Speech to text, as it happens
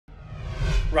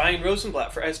Ryan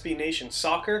Rosenblatt for SB Nation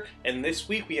Soccer, and this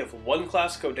week we have one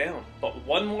Clásico down, but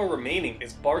one more remaining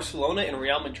as Barcelona and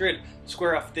Real Madrid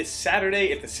square off this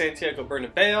Saturday at the Santiago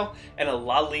Bernabeu in a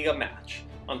La Liga match.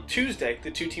 On Tuesday,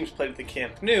 the two teams played at the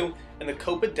Camp Nou in the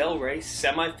Copa del Rey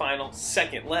Semifinals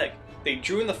second leg. They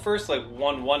drew in the first leg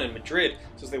 1-1 in Madrid,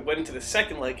 so as they went into the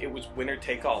second leg it was winner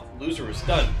take all. Loser was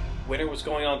done. Winner was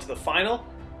going on to the final,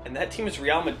 and that team is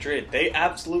Real Madrid. They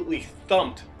absolutely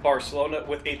thumped Barcelona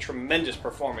with a tremendous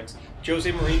performance.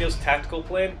 Jose Mourinho's tactical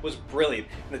plan was brilliant,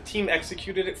 and the team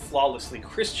executed it flawlessly.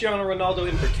 Cristiano Ronaldo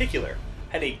in particular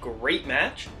had a great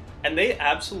match, and they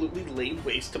absolutely laid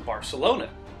waste to Barcelona.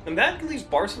 And that leaves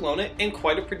Barcelona in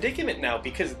quite a predicament now,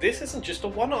 because this isn't just a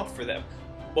one-off for them.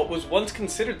 What was once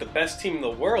considered the best team in the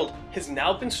world has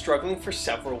now been struggling for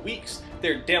several weeks.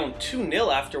 They're down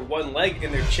 2-0 after one leg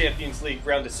in their Champions League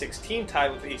round of 16 tie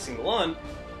with AC Milan,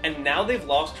 and now they've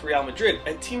lost to Real Madrid,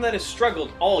 a team that has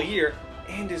struggled all year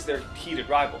and is their heated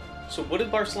rival. So what did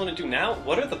Barcelona do now?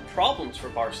 What are the problems for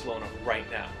Barcelona right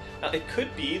now? Now, it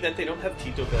could be that they don't have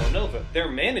Tito Vilanova. Their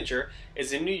manager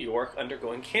is in New York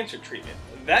undergoing cancer treatment.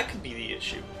 That could be the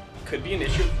issue. Could be an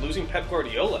issue of losing Pep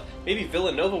Guardiola. Maybe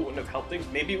Villanova wouldn't have helped things.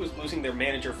 Maybe it was losing their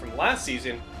manager from last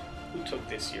season who took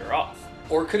this year off.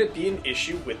 Or could it be an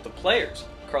issue with the players?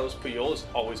 Carlos Puyol is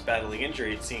always battling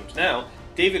injury, it seems now.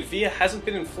 David Villa hasn't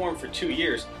been in form for 2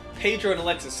 years. Pedro and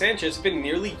Alexis Sanchez have been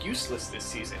nearly useless this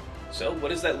season. So what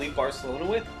does that leave Barcelona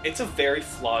with? It's a very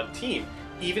flawed team.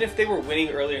 Even if they were winning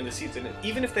earlier in the season, and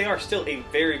even if they are still a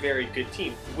very, very good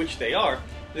team, which they are,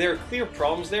 there are clear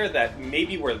problems there that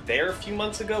maybe were there a few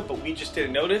months ago, but we just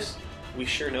didn't notice. We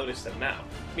sure noticed them now.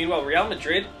 Meanwhile, Real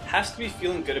Madrid has to be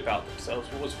feeling good about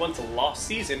themselves. What was once a lost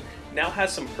season now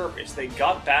has some purpose. They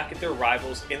got back at their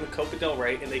rivals in the Copa del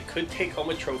Rey, and they could take home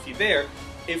a trophy there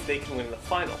if they can win the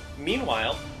final.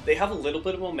 Meanwhile, they have a little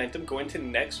bit of momentum going to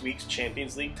next week's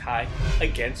Champions League tie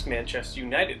against Manchester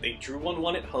United. They drew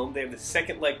 1-1 at home. They have the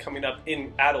second leg coming up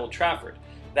at Old Trafford.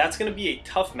 That's going to be a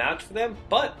tough match for them,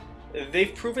 but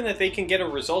they've proven that they can get a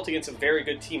result against a very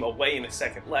good team away in a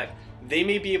second leg. They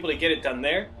may be able to get it done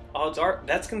there. Odds are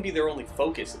that's going to be their only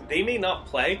focus. They may not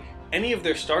play any of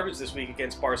their starters this week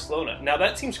against Barcelona. Now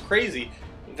that seems crazy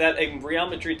that a Real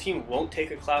Madrid team won't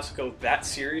take a Clásico that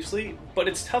seriously, but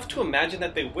it's tough to imagine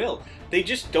that they will. They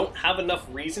just don't have enough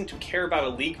reason to care about a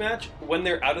league match when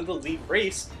they're out of the league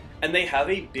race and they have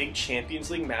a big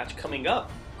Champions League match coming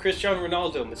up. Cristiano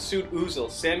Ronaldo, Mesut Ozil,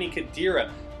 Sami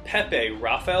Khedira, Pepe,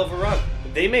 Rafael Varane,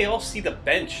 they may all see the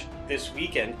bench this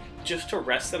weekend just to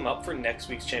rest them up for next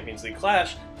week's Champions League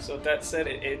clash. So with that said,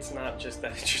 it's not just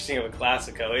that interesting of a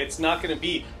Clásico. It's not going to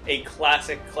be a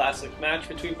classic match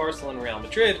between Barcelona and Real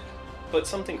Madrid, but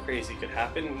something crazy could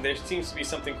happen. There seems to be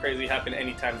something crazy happen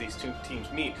anytime these two teams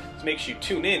meet. So make sure you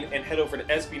tune in and head over to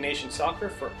SB Nation Soccer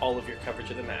for all of your coverage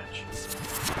of the match.